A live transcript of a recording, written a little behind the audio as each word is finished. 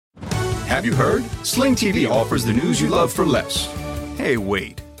Have you heard? Sling TV offers the news you love for less. Hey,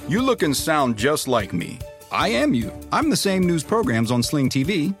 wait. You look and sound just like me. I am you. I'm the same news programs on Sling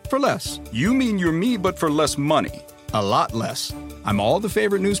TV for less. You mean you're me, but for less money. A lot less. I'm all the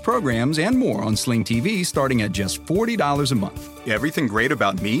favorite news programs and more on Sling TV starting at just $40 a month. Everything great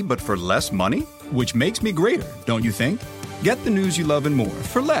about me, but for less money? Which makes me greater, don't you think? Get the news you love and more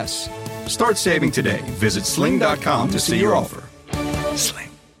for less. Start saving today. Visit sling.com to see your offer. Sling.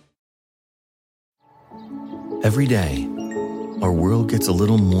 Every day, our world gets a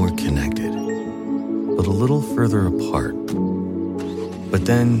little more connected, but a little further apart. But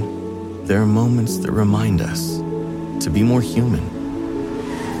then, there are moments that remind us to be more human.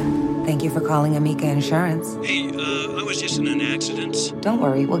 Thank you for calling Amica Insurance. Hey, I was just in an accident. Don't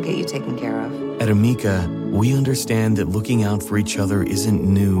worry, we'll get you taken care of. At Amica, we understand that looking out for each other isn't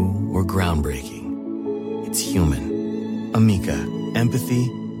new or groundbreaking. It's human. Amica, empathy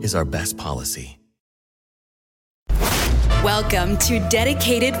is our best policy. Welcome to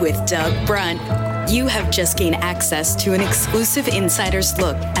Dedicated with Doug Brunt. You have just gained access to an exclusive insider's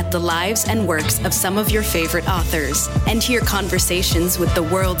look at the lives and works of some of your favorite authors, and hear conversations with the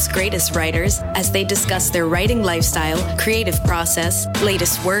world's greatest writers as they discuss their writing lifestyle, creative process,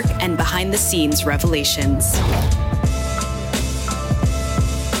 latest work, and behind-the-scenes revelations.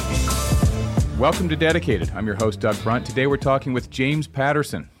 Welcome to Dedicated. I'm your host, Doug Brunt. Today we're talking with James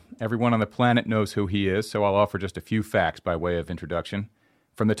Patterson. Everyone on the planet knows who he is, so I'll offer just a few facts by way of introduction.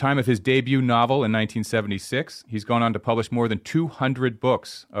 From the time of his debut novel in 1976, he's gone on to publish more than 200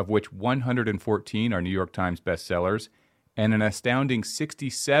 books, of which 114 are New York Times bestsellers, and an astounding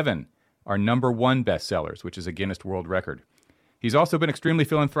 67 are #1 bestsellers, which is a Guinness World Record. He's also been extremely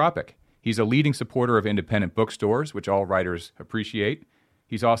philanthropic. He's a leading supporter of independent bookstores, which all writers appreciate.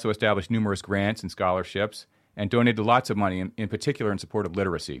 He's also established numerous grants and scholarships, and donated lots of money, in particular in support of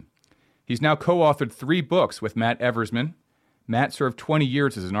literacy. He's now co-authored 3 books with Matt Eversman. Matt served 20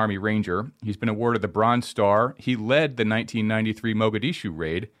 years as an Army Ranger. He's been awarded the Bronze Star. He led the 1993 Mogadishu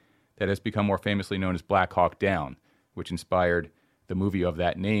raid that has become more famously known as Black Hawk Down, which inspired the movie of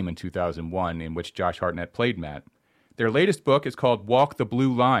that name in 2001, in which Josh Hartnett played Matt. Their latest book is called Walk the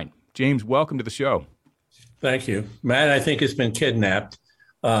Blue Line. James, welcome to the show. Thank you. Matt, I think, has been kidnapped.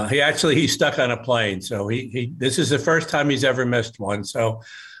 He's stuck on a plane. So this is the first time he's ever missed one. So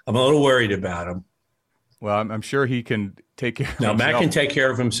I'm a little worried about him. Well, I'm sure he can take care of himself. Matt can take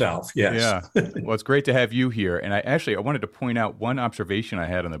care of himself. Yes. Yeah. Well, it's great to have you here. And I wanted to point out one observation I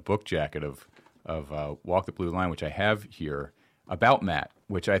had on the book jacket of Walk the Blue Line, which I have here, about Matt,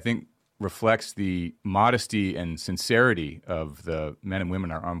 which I think reflects the modesty and sincerity of the men and women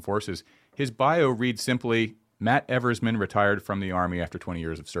in our armed forces. His bio reads simply, Matt Eversman retired from the Army after 20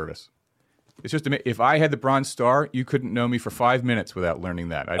 years of service. It's just, if I had the Bronze Star, you couldn't know me for 5 minutes without learning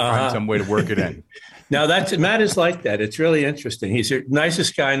that. I'd find some way to work it in. Now, Matt is like that. It's really interesting. He's the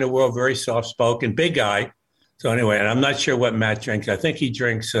nicest guy in the world, very soft-spoken, big guy. So anyway, and I'm not sure what Matt drinks. I think he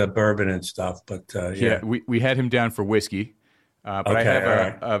drinks bourbon and stuff, but yeah. We had him down for whiskey. But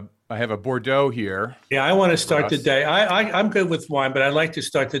okay, I have a Bordeaux here. Yeah, I want to start the day. I'm good with wine, but I'd like to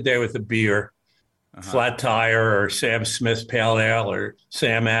start the day with a beer. Flat Tire or Sam Smith's Pale Ale or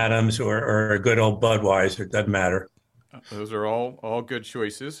Sam Adams or a good old Budweiser. It doesn't matter. Those are all good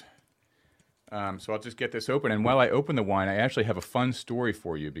choices. So I'll just get this open. And while I open the wine, I actually have a fun story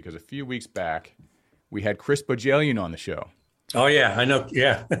for you because a few weeks back, we had Chris Bojelian on the show. Oh, yeah, I know.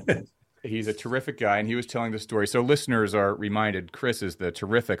 Yeah. He's a terrific guy, and he was telling the story. So listeners are reminded, Chris is the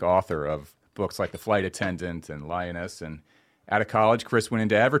terrific author of books like The Flight Attendant and Lioness. And out of college, Chris went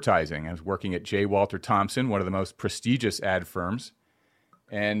into advertising. I was working at J. Walter Thompson, one of the most prestigious ad firms.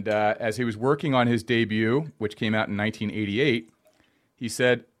 And as he was working on his debut, which came out in 1988, he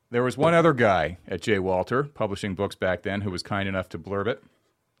said, there was one other guy at J. Walter, publishing books back then, who was kind enough to blurb it.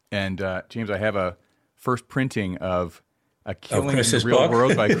 And James, I have a first printing of A Killing in the Real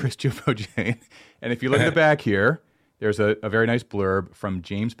World by Chris Bojelian. And if you look at the back here, there's a very nice blurb from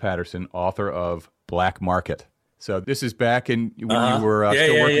James Patterson, author of Black Market. So this is back when you were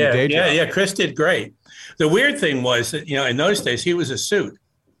still working a day job. Yeah, Chris did great. The weird thing was that, in those days, he was a suit.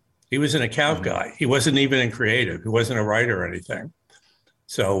 He was an account guy. He wasn't even in creative. He wasn't a writer or anything.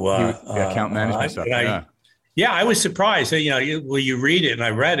 So account management stuff. I was surprised. You read it, and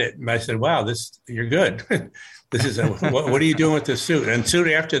I read it, and I said, "Wow, you're good." This is what are you doing with this suit? And soon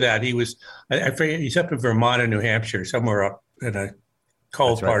after that, he was. I forget. He's up in Vermont or New Hampshire, somewhere up in a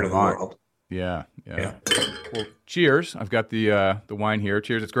cold part of the world. Yeah. Well, cheers. I've got the wine here.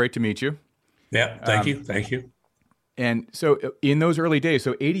 Cheers. It's great to meet you. Yeah. Thank you. And so in those early days,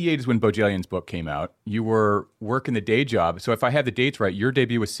 so 88 is when Bogellian's book came out. You were working the day job. So if I had the dates right, your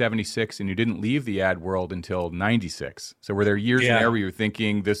debut was 76 and you didn't leave the ad world until 96. So were there years in there where you were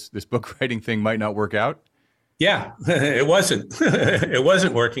thinking this book writing thing might not work out? Yeah, it wasn't. It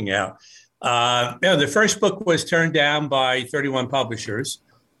wasn't working out. The first book was turned down by 31 publishers.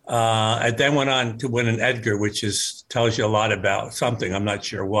 I then went on to win an Edgar, which tells you a lot about something. I'm not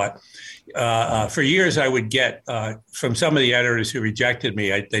sure what. For years, I would get from some of the editors who rejected me,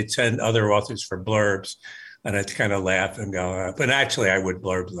 they'd send other authors for blurbs, and I'd kind of laugh and go, but actually I would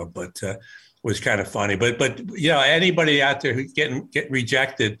blurb them, but it was kind of funny. But anybody out there who get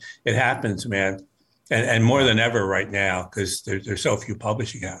rejected, it happens, man. And more than ever right now, because there's so few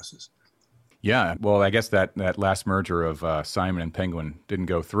publishing houses. Yeah, well, I guess that last merger of Simon and Penguin didn't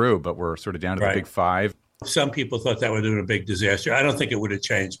go through, but we're sort of down to the big five. Some people thought that would have been a big disaster. I don't think it would have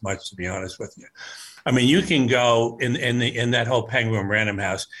changed much, to be honest with you. I mean, you can go in that whole Penguin Random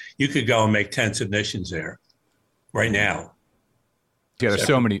House, you could go and make 10 submissions there right now. Yeah, there's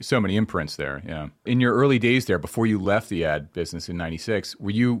so many imprints there. Yeah. In your early days there, before you left the ad business in '96, were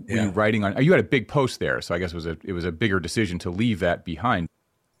you writing on? You had a big post there, so I guess it was a bigger decision to leave that behind.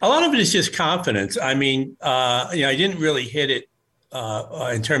 A lot of it is just confidence. I mean, I didn't really hit it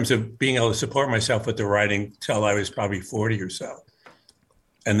in terms of being able to support myself with the writing till I was probably 40 or so,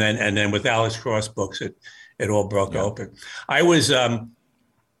 and then with Alex Cross books, it all broke open. I have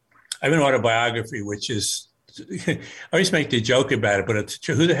an autobiography, which is. I always make the joke about it, but it's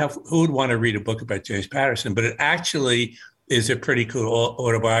true. Who would want to read a book about James Patterson? But it actually is a pretty cool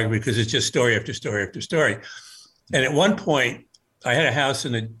autobiography because it's just story after story after story. And at one point, I had a house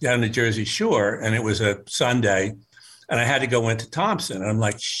down the Jersey Shore, and it was a Sunday, and I had to go into Thompson. And I'm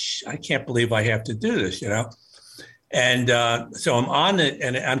like, I can't believe I have to do this, And so I'm on it,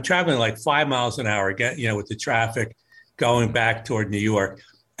 and I'm traveling like 5 miles an hour, with the traffic going back toward New York.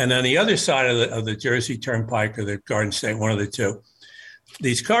 And on the other side of the Jersey Turnpike or the Garden State, one of the two,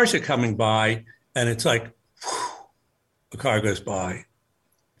 these cars are coming by, and it's like, whew, a car goes by,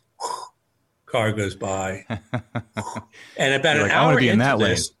 whew, car goes by. And about an hour into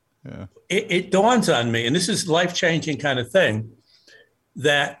this, it dawns on me, and this is life-changing kind of thing,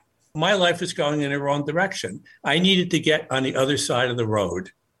 that my life is going in the wrong direction. I needed to get on the other side of the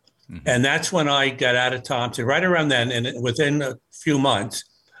road. Mm-hmm. And that's when I got out of Thompson, right around then, and within a few months,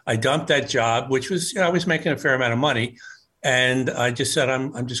 I dumped that job, which was, I was making a fair amount of money. And I just said,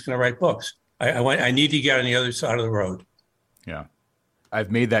 I'm just going to write books. I need to get on the other side of the road. Yeah. I've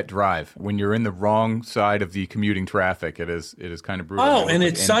made that drive. When you're in the wrong side of the commuting traffic, it is kind of brutal. Oh, and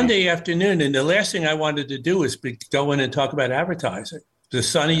it's Sunday afternoon. And the last thing I wanted to do was go in and talk about advertising. It was a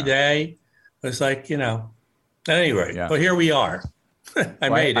sunny day. It was like, at any rate, but here we are. I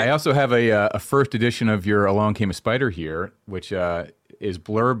made it. I also have a first edition of your Along Came a Spider here, which is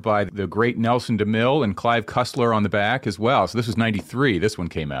blurbed by the great Nelson DeMille and Clive Cussler on the back as well. So this was 93. This one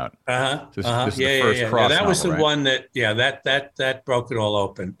came out. This is the first cross that novel, was the right? one that broke it all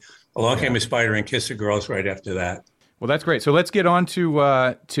open. Along Came a Spider and Kiss the Girls right after that. Well, that's great. So let's get on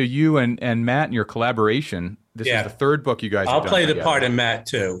to you and Matt and your collaboration. This is the third book you guys have done. I'll play the together. part of Matt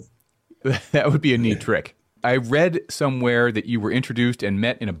too. That would be a neat trick. I read somewhere that you were introduced and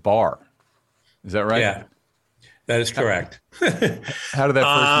met in a bar. Is that right? Yeah, that is correct. How did that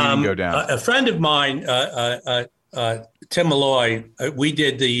first meeting go down? A friend of mine, Tim Malloy, we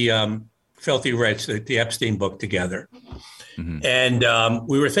did the Filthy Rich, the Epstein book together. Mm-hmm. And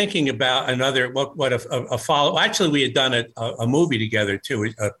we were thinking about another, a follow. Actually, we had done a movie together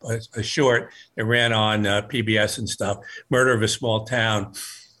too, a short that ran on PBS and stuff, Murder of a Small Town.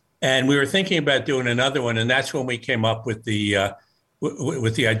 And we were thinking about doing another one, and that's when we came up with the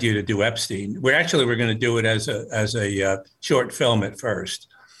idea to do Epstein. We're going to do it as a short film at first,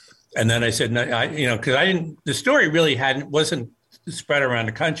 and then I said, no, because the story really wasn't spread around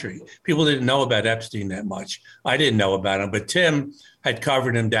the country. People didn't know about Epstein that much. I didn't know about him, but Tim had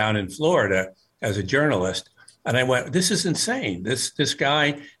covered him down in Florida as a journalist. And I went, this is insane. This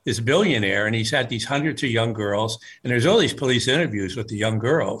guy is a billionaire, and he's had these hundreds of young girls, and there's all these police interviews with the young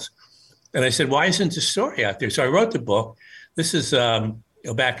girls. And I said, why isn't the story out there? So I wrote the book. This is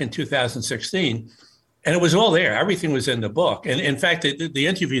back in 2016, and it was all there. Everything was in the book. And in fact, the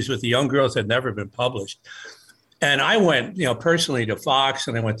interviews with the young girls had never been published. And I went, personally to Fox,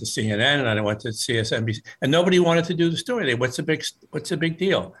 and I went to CNN, and I went to CSNBC, and nobody wanted to do the story. What's the big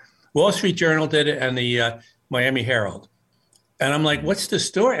deal? Wall Street Journal did it, and the Miami Herald. And I'm like, what's the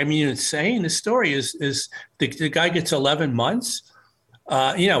story? I mean, insane. The story is the guy gets 11 months.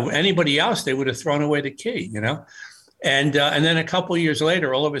 Anybody else, they would have thrown away the key, And then a couple of years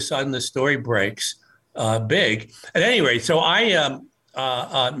later, all of a sudden the story breaks big. At any rate, so I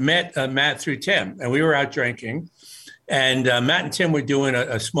met Matt through Tim, and we were out drinking. And Matt and Tim were doing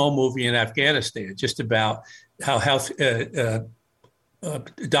a small movie in Afghanistan, just about how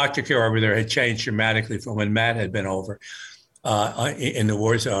doctor care over there had changed dramatically from when Matt had been over in the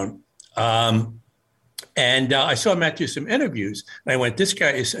war zone. And I saw Matt do some interviews. And I went, this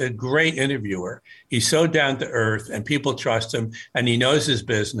guy is a great interviewer. He's so down to earth, and people trust him, and he knows his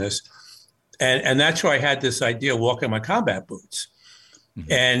business. And that's where I had this idea, walking my combat boots.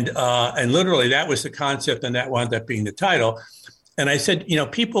 Mm-hmm. And literally that was the concept, and that wound up being the title. And I said,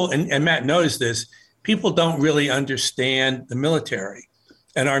 people, and Matt knows this, people don't really understand the military.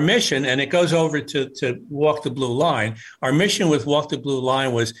 And our mission, and it goes over to Walk the Blue Line, our mission with Walk the Blue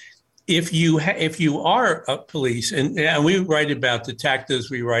Line was, if you are a police, and we write about detectives,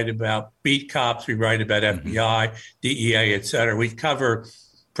 we write about beat cops, we write about FBI, DEA, et cetera. We cover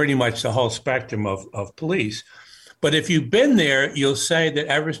pretty much the whole spectrum of police. But if you've been there, you'll say that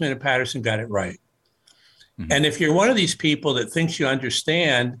Eversman and Patterson got it right. Mm-hmm. And if you're one of these people that thinks you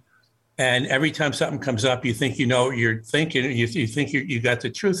understand, and every time something comes up, you think you know what you're thinking, you think you got the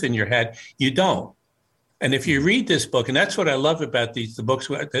truth in your head, you don't. And if you read this book, and that's what I love about the books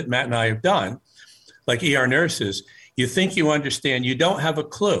that Matt and I have done, like ER Nurses, you think you understand, you don't have a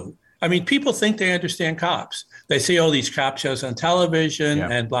clue. I mean, people think they understand cops. They see all these cop shows on television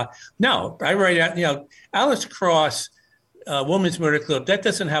and blah. No, I write out, Alice Cross, Women's Murder Club, that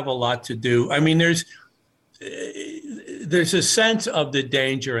doesn't have a lot to do. I mean, there's a sense of the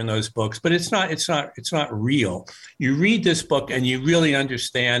danger in those books, but it's not real. You read this book and you really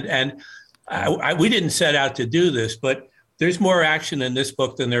understand. And we didn't set out to do this, but there's more action in this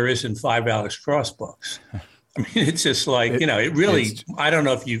book than there is in 5 Alice Cross books. I mean, it's just like, it really, I don't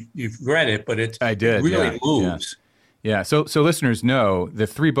know if you've read it, but it really moves. Yeah. So listeners know the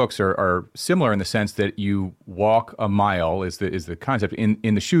 3 books are similar in the sense that you walk a mile is the concept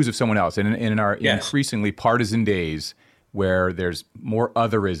in the shoes of someone else. And in our increasingly partisan days where there's more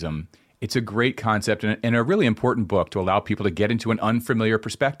otherism, it's a great concept and a really important book to allow people to get into an unfamiliar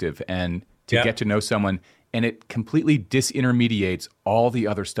perspective and to get to know someone. And it completely disintermediates all the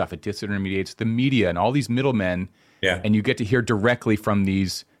other stuff. It disintermediates the media and all these middlemen. Yeah. And you get to hear directly from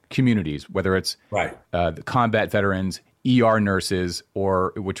these communities, whether it's the combat veterans, ER nurses,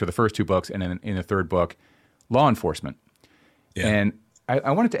 or which are the first 2 books, and in the 3rd book, law enforcement. Yeah. And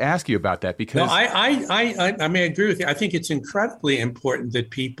I wanted to ask you about that because I may agree with you. I think it's incredibly important that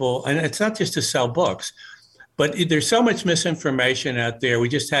people, and it's not just to sell books, but there's so much misinformation out there. We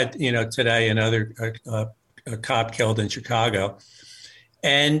just had, today another a cop killed in Chicago.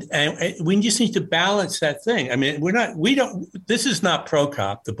 And we just need to balance that thing. I mean, this is not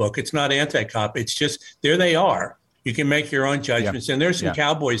pro-cop, the book. It's not anti-cop. It's just, there they are. You can make your own judgments. And there's some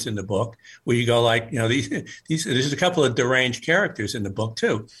cowboys in the book where you go like, there's a couple of deranged characters in the book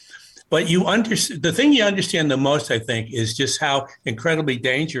too. But the thing you understand the most, I think, is just how incredibly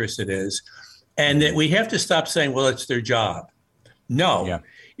dangerous it is. And that we have to stop saying, well, it's their job. No. Yeah.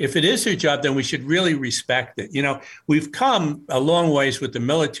 If it is their job, then we should really respect it. We've come a long ways with the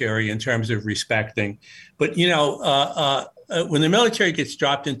military in terms of respecting. But, when the military gets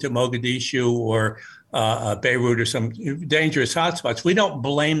dropped into Mogadishu or Beirut or some dangerous hotspots, we don't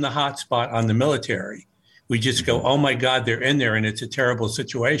blame the hotspot on the military. We just go, oh, my God, they're in there and it's a terrible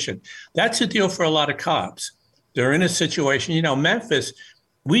situation. That's the deal for a lot of cops. They're in a situation, Memphis,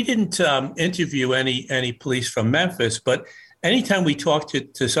 we didn't interview any police from Memphis, but anytime we talked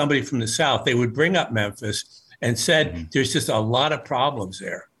to somebody from the South, they would bring up Memphis and said, there's just a lot of problems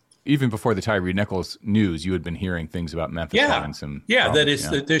there. Even before the Tyree Nichols news, you had been hearing things about Memphis having some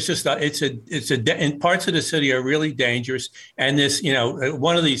problems. There's just and parts of the city are really dangerous. And this,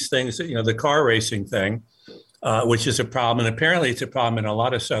 one of these things, the car racing thing, which is a problem. And apparently it's a problem in a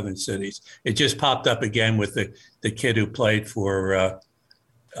lot of southern cities. It just popped up again with the kid who played for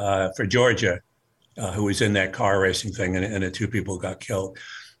Georgia, who was in that car racing thing, and the 2 people got killed.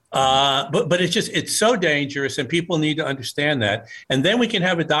 But it's so dangerous, and people need to understand that. And then we can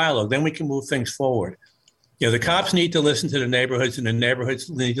have a dialogue. Then we can move things forward. The cops need to listen to the neighborhoods, and the neighborhoods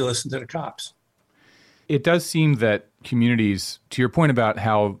need to listen to the cops. It does seem that communities, to your point about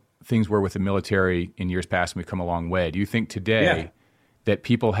how things were with the military in years past, and we've come a long way. Do you think today that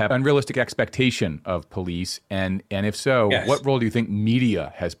people have unrealistic expectation of police? And if so, what role do you think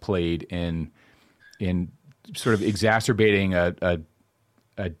media has played in sort of exacerbating a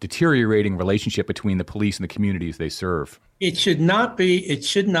deteriorating relationship between the police and the communities they serve? This should not be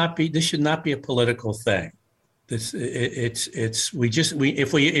a political thing. If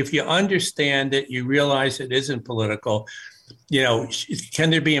you understand it, you realize it isn't political. Can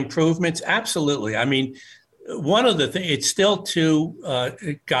there be improvements? Absolutely. I mean, one of the things, it's still too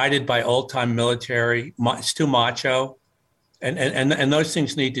guided by old time military. It's too macho, and those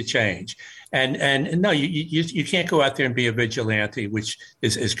things need to change. And no, you can't go out there and be a vigilante, which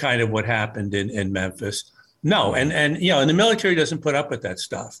is kind of what happened in Memphis. No, and the military doesn't put up with that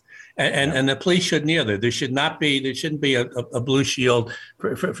stuff, and the police shouldn't either. There shouldn't be a blue shield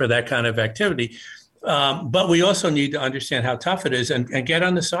for that kind of activity. But we also need to understand how tough it is and get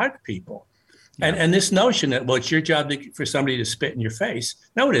on the side of people. Yeah. And this notion that, well, it's your job for somebody to spit in your face.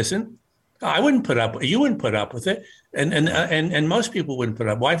 No, it isn't. You wouldn't put up with it. And most people wouldn't put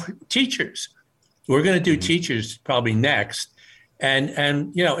up. Why? Teachers. We're going to do teachers probably next. And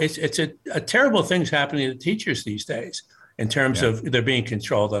it's a terrible things happening to teachers these days in terms of they're being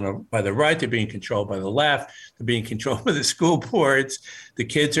controlled by the right, they're being controlled by the left, they're being controlled by the school boards. The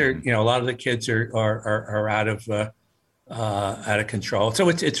kids are, a lot of the kids are out of control. So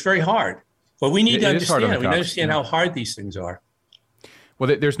it's very hard. But we need to understand how hard these things are.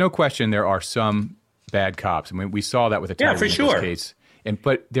 Well, there's no question there are some bad cops. I mean, we saw that with the Tyler case.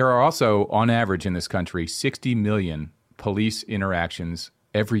 But there are also, on average in this country, 60 million police interactions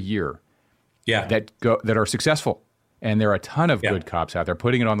every year that are successful. And there are a ton of good cops out there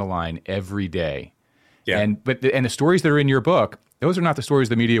putting it on the line every day. Yeah. And the stories that are in your book, those are not the stories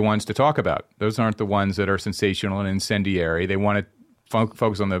the media wants to talk about. Those aren't the ones that are sensational and incendiary. They want to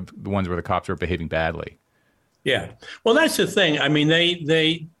focus on the ones where the cops are behaving badly. Yeah. Well, that's the thing. I mean,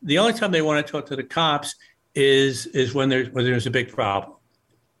 the only time they want to talk to the cops is when there's a big problem.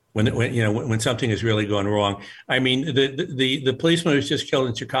 When something is really going wrong. I mean, the policeman who was just killed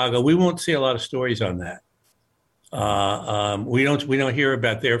in Chicago, we won't see a lot of stories on that. We don't hear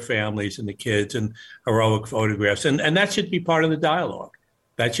about their families and the kids and heroic photographs, and that should be part of the dialogue.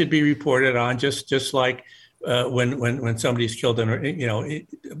 That should be reported on, just like when somebody's killed with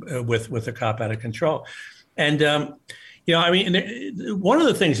a cop out of control. And I mean, one of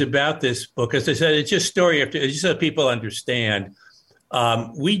the things about this book, as I said, it's just story after, just so people understand.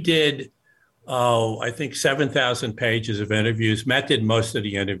 We did, I think 7,000 pages of interviews. Matt did most of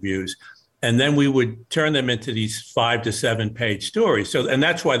the interviews. And then we would turn them into these 5 to 7 page stories. And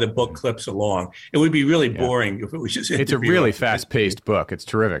that's why the book clips along. It would be really boring if it was just. It's a really fast paced book. It's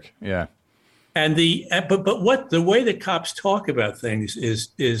terrific. Yeah. And but the way that cops talk about things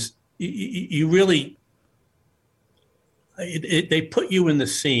is you really, they put you in the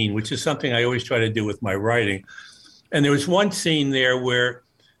scene, which is something I always try to do with my writing. And there was one scene there where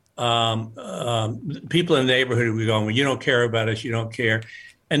people in the neighborhood were going, well, you don't care about us, you don't care.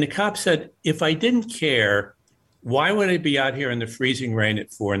 And the cop said, if I didn't care, why would I be out here in the freezing rain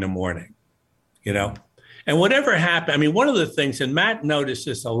at 4 a.m? And whatever happened, I mean, one of the things, and Matt noticed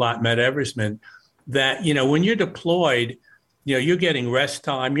this a lot, Matt Eversman, that, when you're deployed, you're getting rest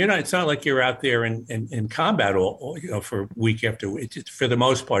time. It's not like you're out there in combat all for week after week. For the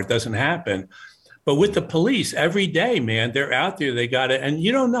most part, it doesn't happen. But with the police, every day, man, they're out there. They got it. And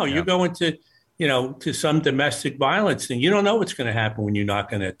you don't know. Yeah. You're going to, to some domestic violence thing. You don't know what's going to happen when you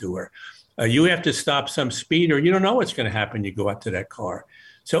knock on that door. You have to stop some speeder. You don't know what's going to happen when you go out to that car.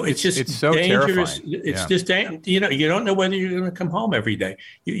 So it's so dangerous. Terrifying. It's just, you don't know whether you're going to come home every day.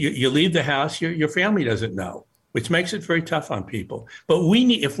 You leave the house, your family doesn't know, which makes it very tough on people. But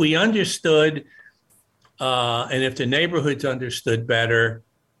if we understood, and if the neighborhoods understood better,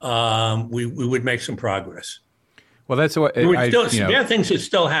 we would make some progress. Well, that's what bad things that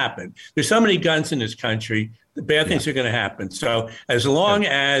still happen. There's so many guns in this country. The bad things are going to happen. So as long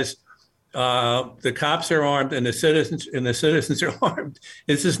as the cops are armed and the citizens are armed,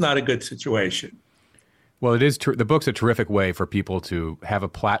 this is not a good situation. Well, it is. The book's a terrific way for people to have a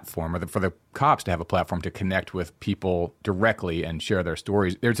platform, or for the cops to have a platform to connect with people directly and share their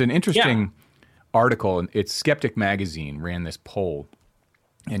stories. There's an interesting article, and it's Skeptic Magazine ran this poll.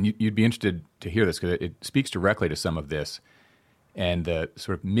 And you'd be interested to hear this because it speaks directly to some of this and the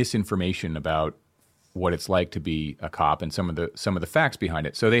sort of misinformation about what it's like to be a cop and some of the facts behind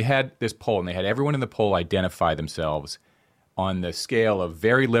it. So they had this poll, and they had everyone in the poll identify themselves on the scale of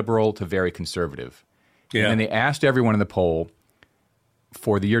very liberal to very conservative. Yeah. And then they asked everyone in the poll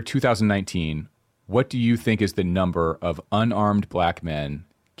for the year 2019, what do you think is the number of unarmed black men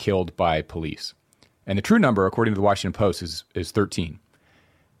killed by police? And the true number, according to the Washington Post, is 13.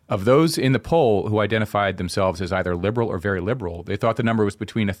 Of those in the poll who identified themselves as either liberal or very liberal, they thought the number was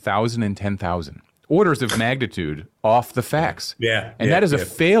between 1,000 and 10,000. Orders of magnitude off the facts. And that is a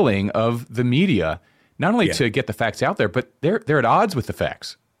failing of the media, not only to get the facts out there, but they're at odds with the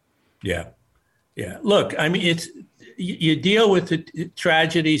facts. Yeah. Yeah. Look, I mean, you deal with the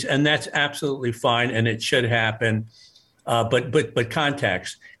tragedies, and that's absolutely fine, and it should happen. But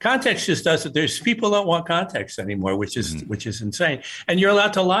context just doesn't. There's people don't want context anymore, which is insane. And you're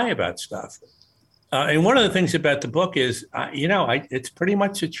allowed to lie about stuff. And one of the things about the book is, it's pretty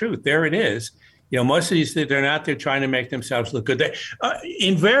much the truth. There it is. Most of these, they're not there trying to make themselves look good. They,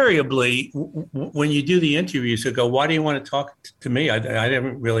 invariably, when you do the interviews, they go, "Why do you want to talk to me? I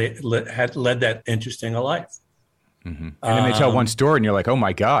haven't really led that interesting a life." Mm-hmm. And then they tell one story, and you're like, "Oh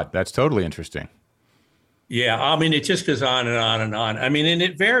my God, that's totally interesting." Yeah, I mean, it just goes on and on and on. I mean, and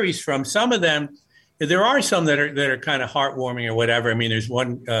it varies from some of them. There are some that are kind of heartwarming or whatever. I mean, there's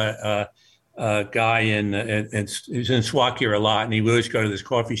one guy who's in Swakir a lot, and he would always go to this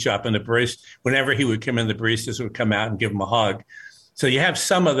coffee shop, and the barista, whenever he would come in, the baristas would come out and give him a hug. So you have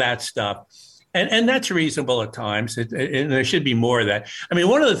some of that stuff, and that's reasonable at times, and there should be more of that. I mean,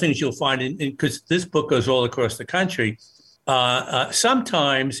 one of the things you'll find, because this book goes all across the country,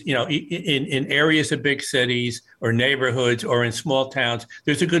 sometimes, in areas of big cities or neighborhoods or in small towns,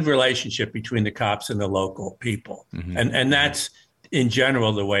 there's a good relationship between the cops and the local people, and that's in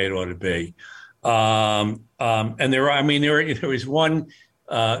general the way it ought to be. And there was one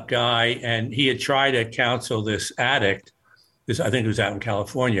guy, and he had tried to counsel this addict. I think it was out in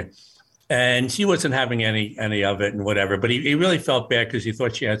California, and she wasn't having any of it and whatever. But he really felt bad because he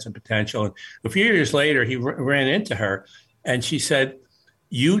thought she had some potential. And a few years later, he ran into her, and she said,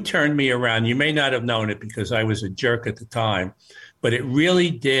 "You turned me around. You may not have known it because I was a jerk at the time, but it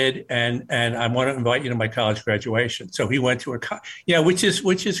really did. And I want to invite you to my college graduation." So he went to her, which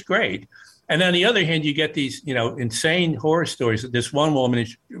is great. And on the other hand, you get these, insane horror stories. This one woman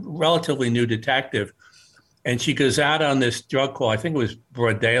is a relatively new detective, and she goes out on this drug call. I think it was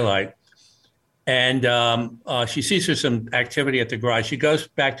broad daylight. And she sees there's some activity at the garage. She goes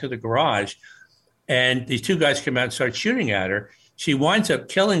back to the garage, and these two guys come out and start shooting at her. She winds up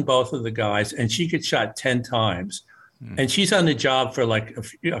killing both of the guys, and she gets shot 10 times. And she's on the job for like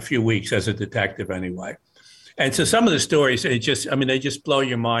a few weeks as a detective anyway. And so some of the stories, they just blow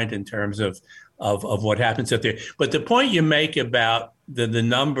your mind in terms of what happens up there. But the point you make about the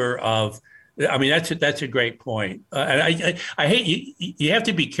number of, that's a great point. And I hate you have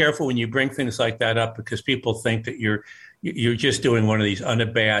to be careful when you bring things like that up, because people think that you're just doing one of these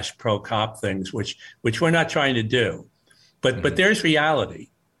unabashed pro-cop things, which we're not trying to do. But there's reality.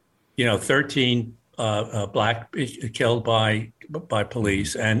 13 black killed by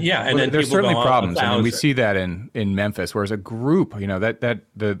police, and then there's people certainly go problems. I mean, we see that in Memphis, whereas a group,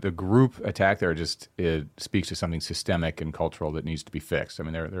 the group attack there just it speaks to something systemic and cultural that needs to be fixed. I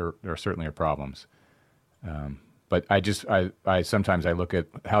mean, there certainly are problems, but I sometimes I look at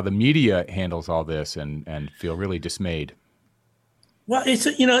how the media handles all this and feel really dismayed. Well, it's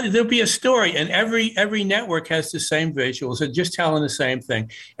there'll be a story, and every network has the same visuals and just telling the same thing.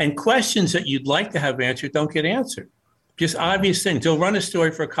 And questions that you'd like to have answered don't get answered. Just obvious things. They'll run a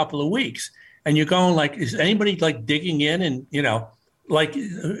story for a couple of weeks, and you're going like, is anybody like digging in? And like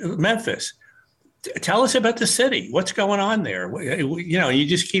Memphis, tell us about the city. What's going on there? You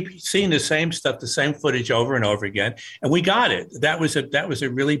just keep seeing the same stuff, the same footage over and over again. And we got it. That was a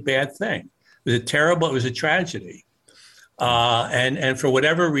really bad thing. It was a tragedy. And for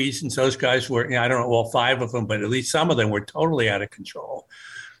whatever reasons, those guys were, I don't know, all 5 of them, but at least some of them were totally out of control.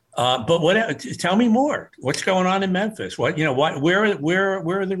 But tell me more. What's going on in Memphis? Where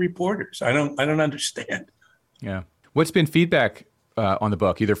are the reporters? I don't understand. Yeah. What's been feedback on the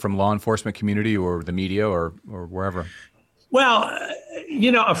book, either from law enforcement community or the media or wherever? Well,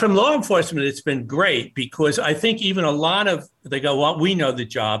 from law enforcement, it's been great, because I think even a lot of, they go, well, we know the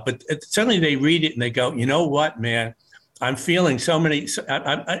job, but suddenly they read it and they go, you know what, man? I'm feeling so many.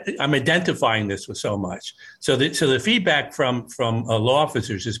 I'm identifying this with so much. So the feedback from law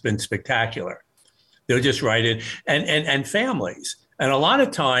officers has been spectacular. They'll just write it, and families. And a lot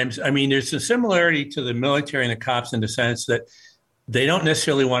of times, there's a similarity to the military and the cops in the sense that they don't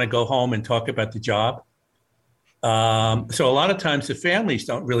necessarily want to go home and talk about the job. So a lot of times the families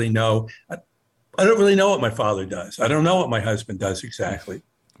don't really know. I don't really know what my father does. I don't know what my husband does exactly.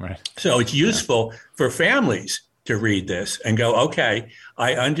 Right. So it's useful for families to read this and go, okay,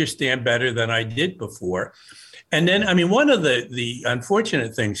 I understand better than I did before. And then, one of the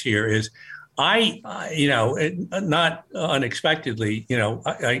unfortunate things here is I not unexpectedly,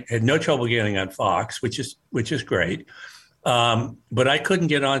 I had no trouble getting on Fox, which is great. But I couldn't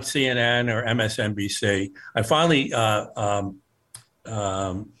get on CNN or MSNBC. I finally,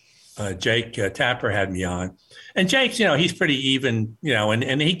 Jake Tapper had me on, and Jake's, he's pretty even,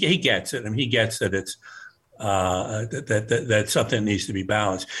 and he gets it. He gets that it's, that's something that needs to be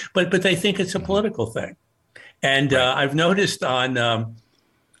balanced. But they think it's a political thing. And I've noticed on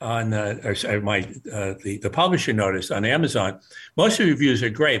the publisher noticed on Amazon, most of the reviews are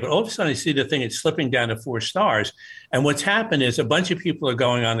great, but all of a sudden I see the thing, it's slipping down to 4 stars. And what's happened is a bunch of people are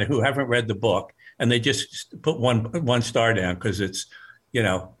going on there who haven't read the book, and they just put one star down because it's,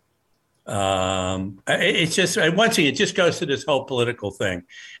 it's just, once again, it just goes to this whole political thing.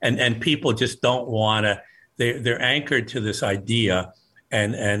 And people just don't want to, they're anchored to this idea.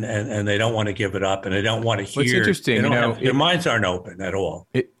 And they don't want to give it up, and they don't want to hear. What's interesting, their minds aren't open at all.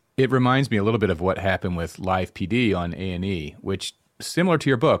 It reminds me a little bit of what happened with Live PD on A&E, which, similar to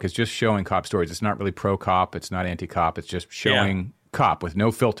your book, is just showing cop stories. It's not really pro-cop. It's not anti-cop. It's just showing cop with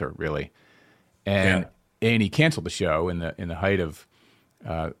no filter, really. And A&E canceled the show in the height of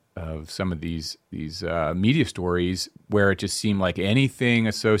some of these media stories where it just seemed like anything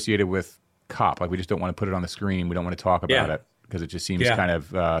associated with cop, like we just don't want to put it on the screen. We don't want to talk about it, because it just seems kind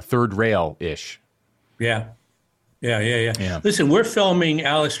of third rail-ish. Yeah. Listen, we're filming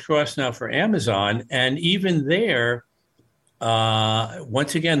Alex Cross now for Amazon, and even there,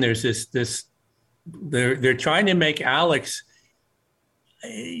 once again, there's this. They're trying to make Alex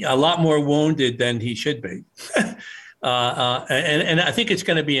a lot more wounded than he should be, and I think it's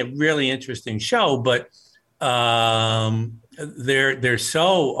going to be a really interesting show. But they're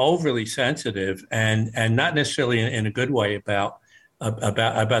so overly sensitive and not necessarily in a good way about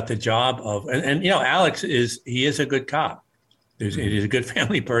the job of, and Alex is a good cop. He's a good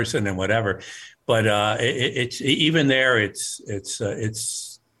family person and whatever, but it's even there. It's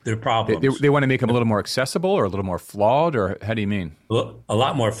their problems. They want to make him a little more accessible or a little more flawed, or how do you mean? A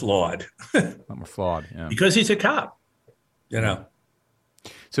lot more flawed. A lot more flawed, yeah. Because he's a cop,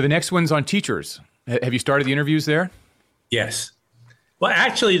 So the next one's on teachers. Have you started the interviews there? Yes. Well,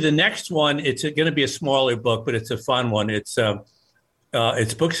 actually, the next one, it's going to be a smaller book, but it's a fun one. It's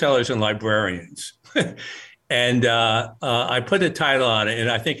booksellers and librarians. And I put a title on it, and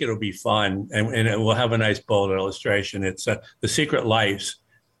I think it'll be fun, and it will have a nice bold illustration. It's The Secret Lives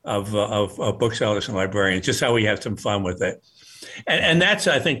of Booksellers and Librarians, just how we have some fun with it. And that's,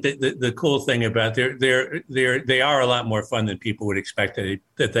 I think, the cool thing about they are a lot more fun than people would expect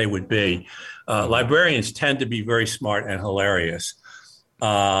that they would be. Librarians tend to be very smart and hilarious,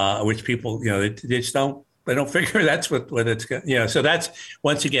 which people, they just don't figure that's what it's, so that's,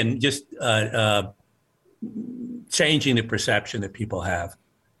 once again, just changing the perception that people have.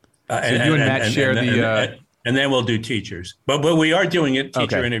 And you and Matt share and then we'll do teachers, but we are doing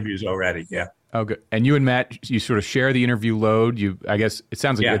teacher interviews already. Yeah. Oh, good. And you and Matt, you sort of share the interview load. I guess it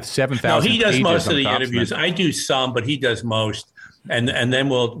sounds like it's 7,000. No, he does most of the interviews. I do some, but he does most. And then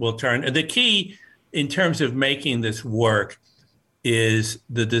we'll turn. The key in terms of making this work is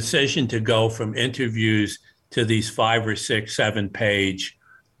the decision to go from interviews to these 5 or 6, 7 page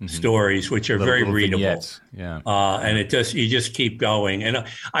stories, which are very readable. Vignettes. Yeah. And you just keep going. And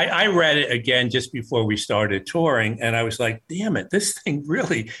I read it again just before we started touring, and I was like, damn it, this thing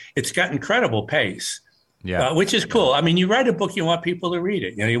really, it's got incredible pace. Yeah. Which is cool. I mean, you write a book, you want people to read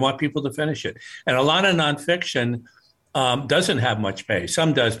it. You want people to finish it. And a lot of nonfiction doesn't have much pace.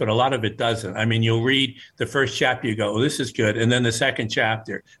 Some does, but a lot of it doesn't. I mean, you'll read the first chapter, you go, oh, this is good. And then the second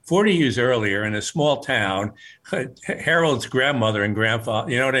chapter, 40 years earlier in a small town, Harold's grandmother and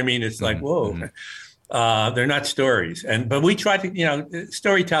grandfather, you know what I mean? It's like, whoa, they're not stories. But we try to,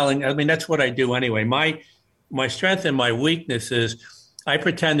 storytelling, I mean, that's what I do anyway. My strength and my weakness is I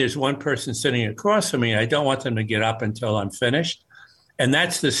pretend there's one person sitting across from me. I don't want them to get up until I'm finished. And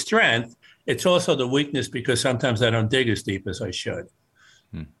that's the strength. It's also the weakness because sometimes I don't dig as deep as I should.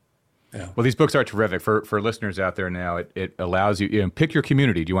 Yeah. Well, these books are terrific. For listeners out there now, it allows you, pick your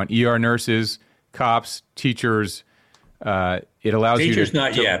community. Do you want ER nurses, cops, teachers? It allows teachers you to...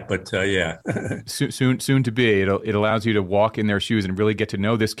 not yet, but yeah. soon to be. It allows you to walk in their shoes and really get to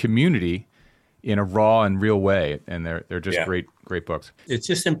know this community in a raw and real way. And they're just great books. It's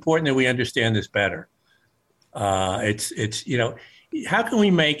just important that we understand this better. It's how can we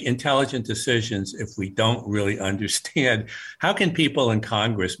make intelligent decisions if we don't really understand? How can people in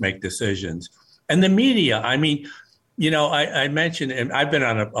Congress make decisions? And the media, I mean, I mentioned, and I've been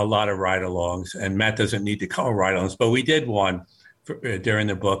on a lot of ride-alongs, and Matt doesn't need to call ride-alongs, but we did one during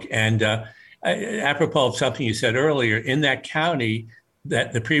the book. And apropos of something you said earlier, in that county,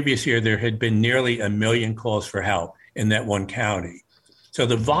 that the previous year, there had been nearly 1 million calls for help in that one county. So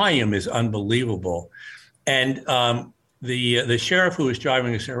the volume is unbelievable. And the sheriff who was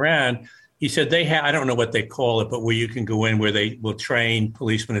driving us around, he said I don't know what they call it, but where you can go in where they will train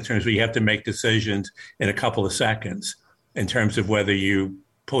policemen in terms where you have to make decisions in a couple of seconds in terms of whether you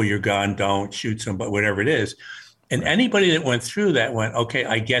pull your gun, don't shoot somebody, whatever it is. And anybody that went through that went, okay,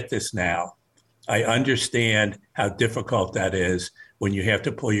 I get this now. I understand how difficult that is when you have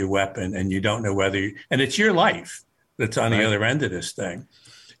to pull your weapon and you don't know and it's your life that's on the other end of this thing.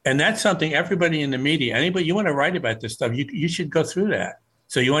 And that's something everybody in the media, anybody you want to write about this stuff, you should go through that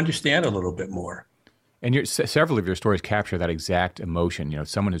so you understand a little bit more. And several of your stories capture that exact emotion.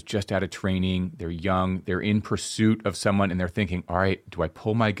 Someone who's just out of training, they're young, they're in pursuit of someone, and they're thinking, all right, do I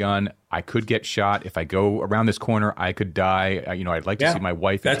pull my gun? I could get shot. If I go around this corner, I could die. I'd like to see my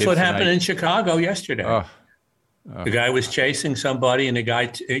wife and That's kids what tonight. happened in Chicago yesterday. The guy was chasing somebody, and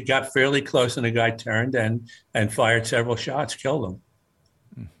it got fairly close, and the guy turned and fired several shots, killed him.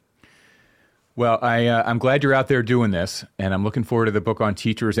 Well, I'm glad you're out there doing this, and I'm looking forward to the book on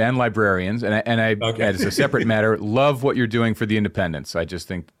teachers and librarians. And I as a separate matter, love what you're doing for the independents. I just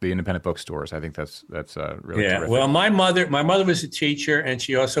think the independent bookstores. I think that's really terrific. Well, my mother was a teacher, and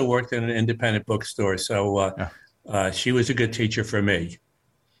she also worked in an independent bookstore. So she was a good teacher for me.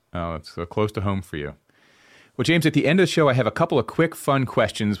 Oh, it's so close to home for you. Well, James, at the end of the show, I have a couple of quick, fun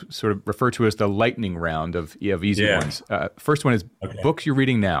questions, sort of referred to as the lightning round of easy ones. First one is books you're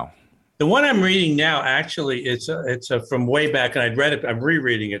reading now. The one I'm reading now, actually, it's from way back, and I'd read it. I'm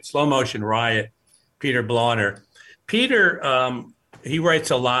rereading it. Slow Motion Riot, Peter Blauner. Peter, he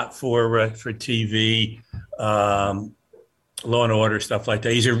writes a lot for TV, Law and Order, stuff like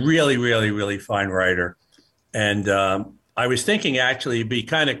that. He's a really, really, really fine writer. And I was thinking, actually, it'd be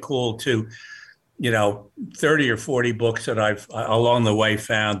kind of cool to, 30 or 40 books that I've along the way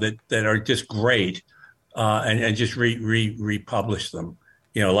found that are just great, and just republish them.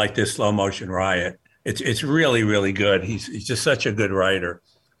 Like this Slow Motion Riot. It's really, really good. He's just such a good writer.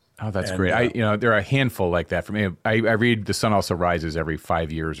 Oh, that's great. There are a handful like that for me. I read The Sun Also Rises every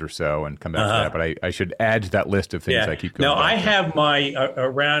 5 years or so and come back to that, but I should add to that list of things I keep going Now, back I to. have my,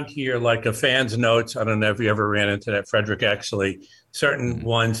 around here, like a fan's notes. I don't know if you ever ran into that, Frederick Exley, certain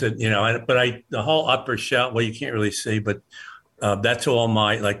ones that, but the whole upper shelf, well, you can't really see, but that's all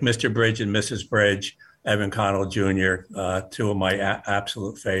my, like Mr. Bridge and Mrs. Bridge, Evan Connell Jr., two of my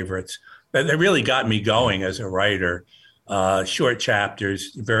absolute favorites. They really got me going as a writer. Short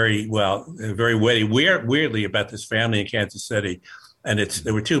chapters, very witty. Weirdly about this family in Kansas City, and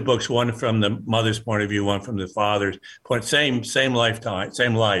there were two books, one from the mother's point of view, one from the father's point. Same lifetime,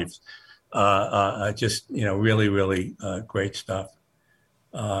 same lives. Just really, really great stuff.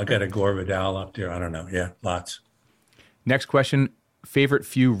 I got a Gore Vidal up there. I don't know. Yeah, lots. Next question. Favorite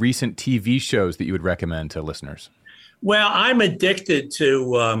few recent TV shows that you would recommend to listeners? Well, I'm addicted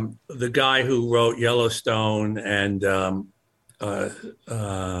to the guy who wrote Yellowstone and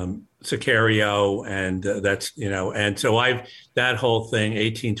Sicario, and that's and so that whole thing,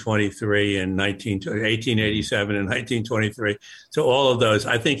 1823 and 1887 and 1923. So all of those,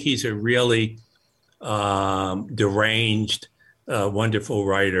 I think he's a really deranged, wonderful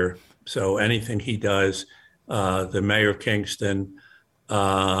writer. So anything he does, the Mayor of Kingston.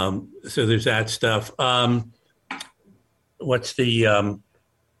 So there's that stuff. What's the,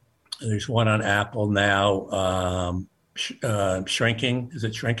 there's one on Apple now, Shrinking. Is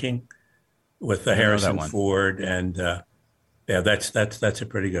it Shrinking? With the Harrison Ford. And that's a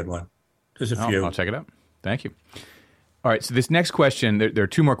pretty good one. There's a few. I'll check it out. Thank you. All right. So this next question, there are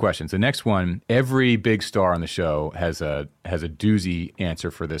two more questions. The next one, every big star on the show has a doozy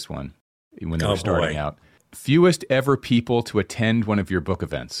answer for this one when they're starting out. Fewest ever people to attend one of your book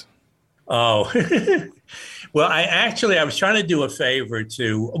events. Oh, well, I was trying to do a favor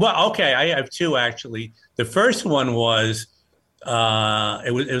to, I have two actually. The first one was,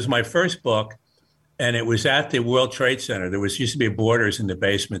 it was my first book, and it was at the World Trade Center. There used to be Borders in the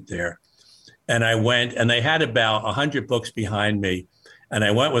basement there. And I went, and they had about 100 books behind me. And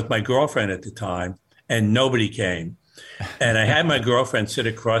I went with my girlfriend at the time, and nobody came. And I had my girlfriend sit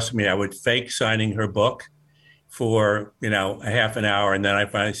across from me. I would fake signing her book for a half an hour, and then I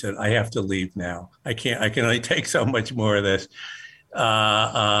finally said, I have to leave now. I can only take so much more of this.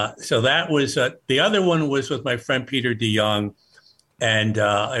 So that was the other one was with my friend Peter DeYoung, and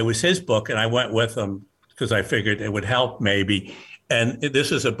it was his book, and I went with him because I figured it would help maybe. And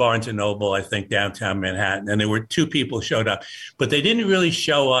this was at Barnes and Noble, I think, downtown Manhattan, and there were two people showed up, but they didn't really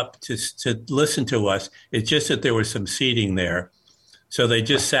show up to listen to us. It's just that there was some seating there. So they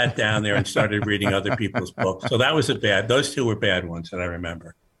just sat down there and started reading other people's books. So that was those two were bad ones that I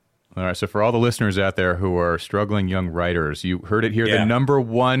remember. All right. So for all the listeners out there who are struggling young writers, you heard it here. Yeah. The number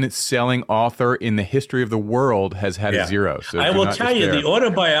one selling author in the history of the world has had a zero. So I will tell you, the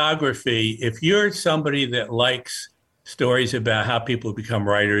autobiography, if you're somebody that likes stories about how people become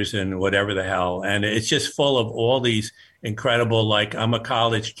writers and whatever the hell. And it's just full of all these incredible, like, I'm a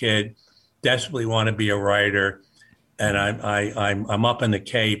college kid, desperately want to be a writer. And I'm up in the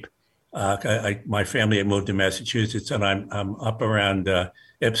Cape. My family had moved to Massachusetts, and I'm up around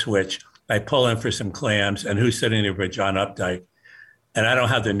Ipswich. I pull in for some clams, and who's sitting there but John Updike? And I don't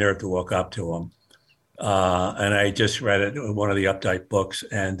have the nerve to walk up to him. And I just read it, one of the Updike books,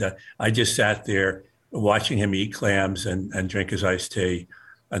 and I just sat there watching him eat clams and drink his iced tea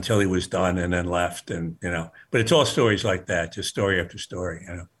until he was done, and then left. And but it's all stories like that, just story after story.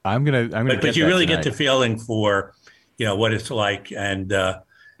 I'm gonna. But you really get the feeling for, what it's like. And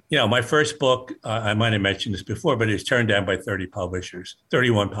my first book, I might have mentioned this before, but it's turned down by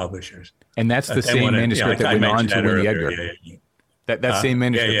 31 publishers. And that's the same manuscript that went on to win the Edgar. That same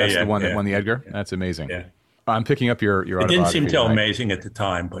manuscript, that's the one that won the Edgar? Yeah. That's amazing. Yeah. I'm picking up your autobiography. It didn't seem so amazing at the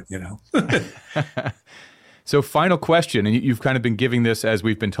time, but So final question, and you've kind of been giving this as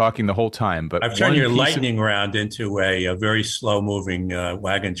we've been talking the whole time, but I've turned your lightning round into a very slow-moving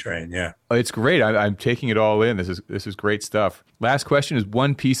wagon train. Yeah, it's great. I'm taking it all in. This is great stuff. Last question is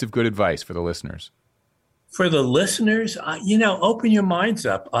one piece of good advice for the listeners. For the listeners, open your minds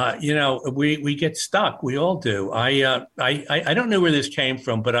up. We get stuck. We all do. I don't know where this came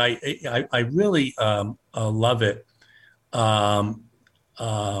from, but I really love it.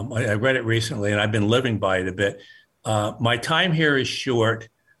 I read it recently, and I've been living by it a bit. My time here is short.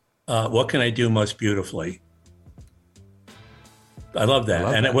 What can I do most beautifully? I love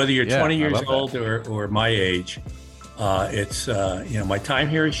that. And whether you're 20 years old or my age, it's, my time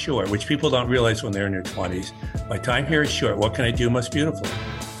here is short, which people don't realize when they're in their 20s. My time here is short. What can I do most beautifully?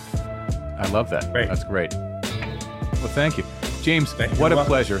 I love that. Great. That's great. Well, thank you. James, what a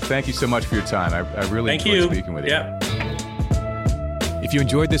pleasure. Thank you so much for your time. I really enjoyed speaking with you. Yeah. If you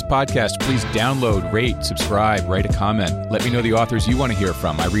enjoyed this podcast, please download, rate, subscribe, write a comment. Let me know the authors you want to hear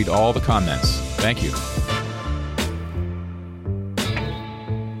from. I read all the comments. Thank you.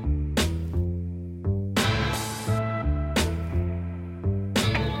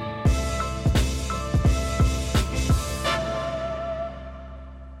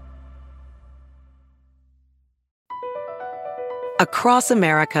 Across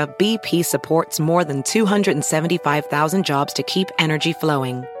America, BP supports more than 275,000 jobs to keep energy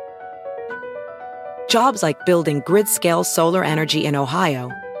flowing. Jobs like building grid-scale solar energy in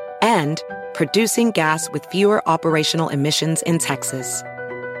Ohio and producing gas with fewer operational emissions in Texas.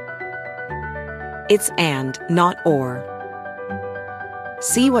 It's and, not or.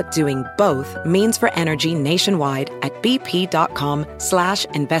 See what doing both means for energy nationwide at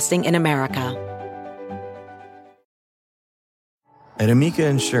bp.com/investing in America. At Amica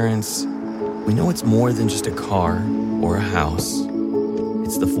Insurance, we know it's more than just a car or a house.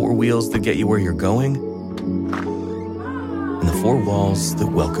 It's the four wheels that get you where you're going and the four walls that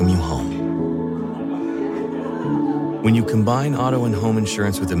welcome you home. When you combine auto and home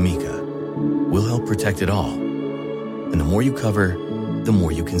insurance with Amica, we'll help protect it all. And the more you cover, the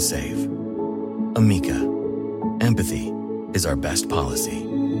more you can save. Amica. Empathy is our best policy.